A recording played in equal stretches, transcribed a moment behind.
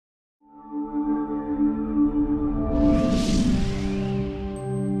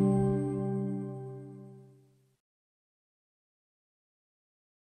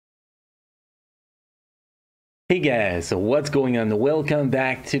Hey guys, so what's going on? Welcome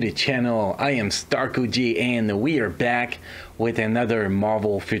back to the channel. I am StarkOG and we are back with another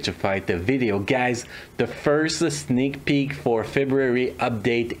Marvel Future Fight video. Guys, the first sneak peek for February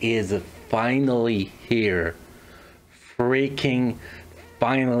update is finally here. Freaking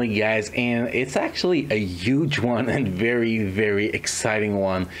finally, guys, and it's actually a huge one and very exciting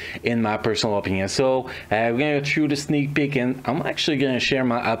one in my personal opinion. So we're gonna go through the sneak peek and I'm actually gonna share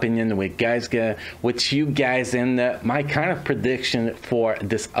my opinion with you guys and my kind of prediction for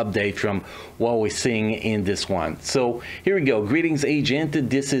this update from what we're seeing in this one. So here we go. Greetings, agent.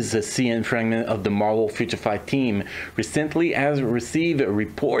 This is a CN fragment of the Marvel Future Fight team. Recently has received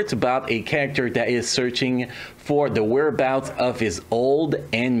reports about a character that is searching for the whereabouts of his old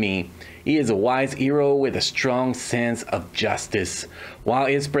enemy. He is a wise hero with a strong sense of justice. While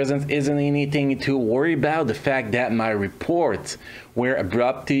his presence isn't anything to worry about, the fact that my reports were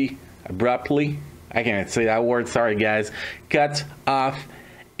abruptly, I can't say that word, sorry guys, cut off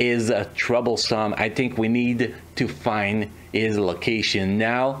is troublesome. I think we need to find his location.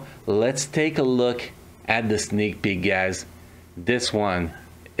 Now, let's take a look at the sneak peek, guys. This one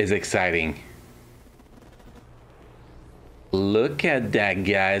is exciting. Look at that,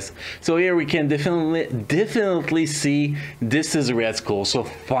 guys. So here we can definitely see this is Red Skull. So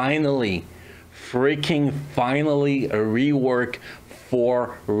finally, freaking finally, a rework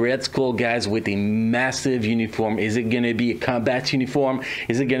for Red Skull, guys, with a massive uniform. Is it gonna be a combat uniform?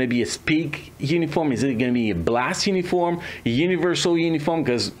 Is it gonna be a speak uniform? Is it gonna be a blast uniform? A universal uniform?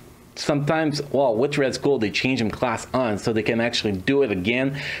 Because sometimes, well, with Red Skull they change them class on so they can actually do it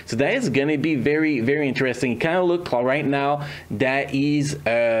again. So that is gonna be very interesting. Kind of look right now that he's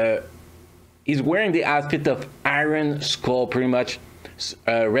wearing the outfit of Iron Skull, pretty much.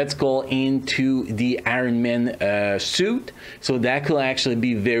 Red Skull into the Iron Man suit, so that could actually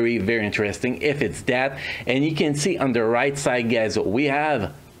be very interesting if it's that. And you can see on the right side, guys, we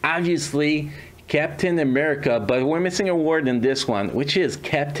have obviously Captain America, but we're missing a word in this one, which is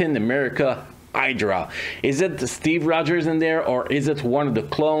Captain America Hydra. Is it Steve Rogers in there, or is it one of the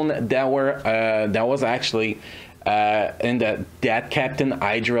clone that was actually in that Captain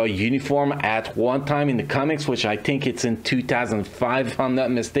Hydra uniform at one time in the comics, which I think it's in 2005 if I'm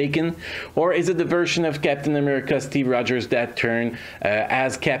not mistaken? Or is it the version of Captain America Steve Rogers that turned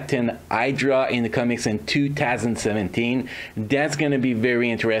as Captain Hydra in the comics in 2017? That's going to be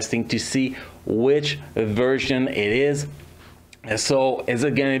very interesting to see which version it is. So is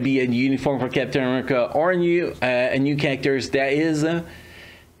it going to be a uniform for Captain America or a new characters? That is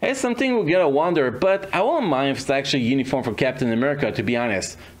it's something we gotta wonder, but I won't mind if it's actually a uniform for Captain America, to be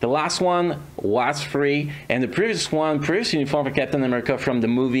honest. The last one was free, and the previous uniform for Captain America from the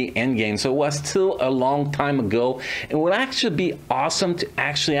movie Endgame, so it was still a long time ago. It would actually be awesome to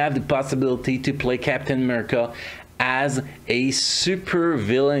actually have the possibility to play Captain America as a super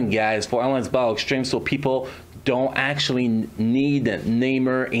villain, guys, for Alliance Battle Extreme, so people don't actually need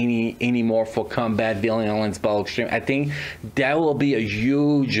Namor anymore for combat villain Alliance Battle Extreme. I think that will be a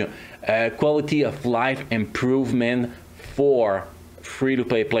huge quality of life improvement for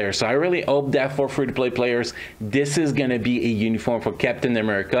free-to-play players. So I really hope that for free-to-play players, this is going to be a uniform for Captain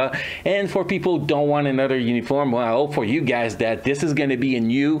America. And for people who don't want another uniform, well, I hope for you guys that this is going to be a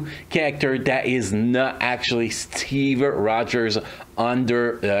new character that is not actually Steve Rogers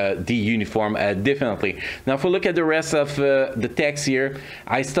under the uniform, definitely. Now, if we look at the rest of the text here,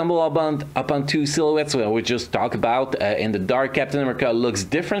 I stumbled upon two silhouettes we just talked about. In the dark, Captain America looks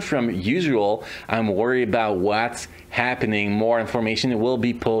different from usual. I'm worried about what's happening. More information will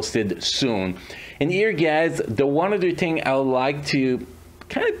be posted soon. And here, guys, the one other thing I would like to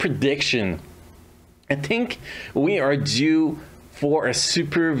kind of prediction. I think we are due for a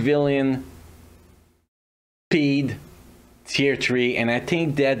super villain speed tier 3, and I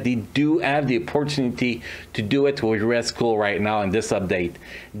think that they do have the opportunity to do it with Red Skull right now in this update.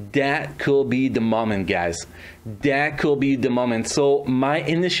 That could be the moment, guys. That could be the moment. So my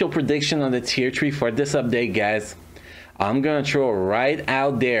initial prediction on the tier 3 for this update, guys, I'm gonna throw right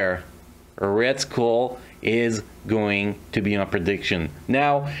out there, Red Skull is going to be my prediction.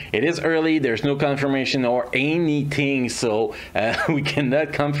 Now, it is early, there's no confirmation or anything, so we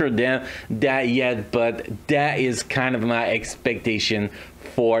cannot confirm that yet, but that is kind of my expectation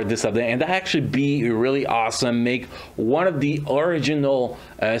for this update, and that actually be really awesome. Make one of the original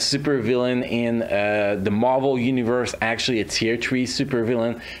supervillain in the Marvel universe actually a tier 3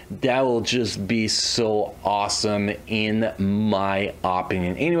 supervillain. That will just be so awesome in my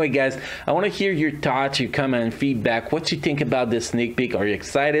opinion. Anyway guys, I want to hear your thoughts, your comment and feedback. What you think about this sneak peek? Are you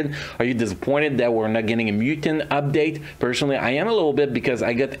excited? Are you disappointed that we're not getting a mutant update? Personally, I am a little bit, because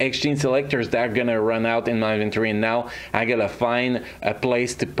I got exchange selectors that are gonna run out in my inventory, and now I gotta find a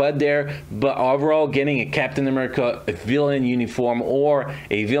place to put there. But overall, getting a Captain America villain uniform or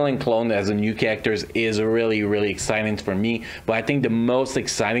a villain clone as a new characters is really exciting for me. But I think the most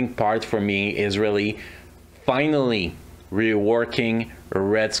exciting part for me is really finally reworking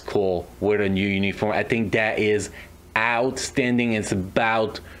Red Skull with a new uniform. I think that is outstanding. It's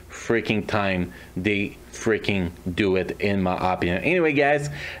about freaking time they freaking do it, in my opinion. Anyway guys,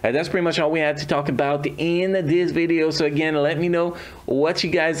 that's pretty much all we had to talk about in this video. So again, let me know what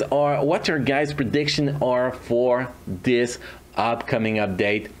your guys' prediction are for this upcoming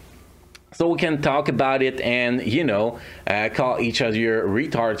update, so we can talk about it and, you know, call each other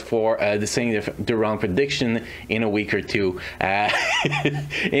retards for saying the wrong prediction in a week or two.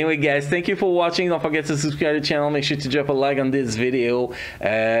 Anyway guys, thank you for watching. Don't forget to subscribe to the channel. Make sure to drop a like on this video.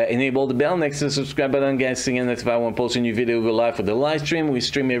 Enable the bell next to the subscribe button, guys, so you get notified when I post a new video. We go live for the live stream. We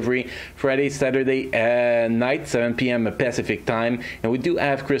stream every Friday, Saturday night, 7 p.m. Pacific time, and we do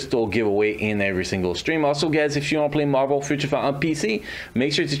have crystal giveaway in every single stream. Also guys, if you want to play Marvel Future Fight on PC,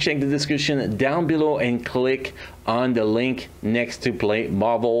 make sure to check the description down below and click on the link next to play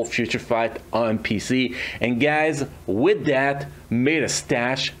Marvel Future Fight on PC. And guys, with that, may the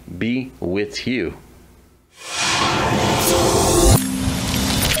stash be with you.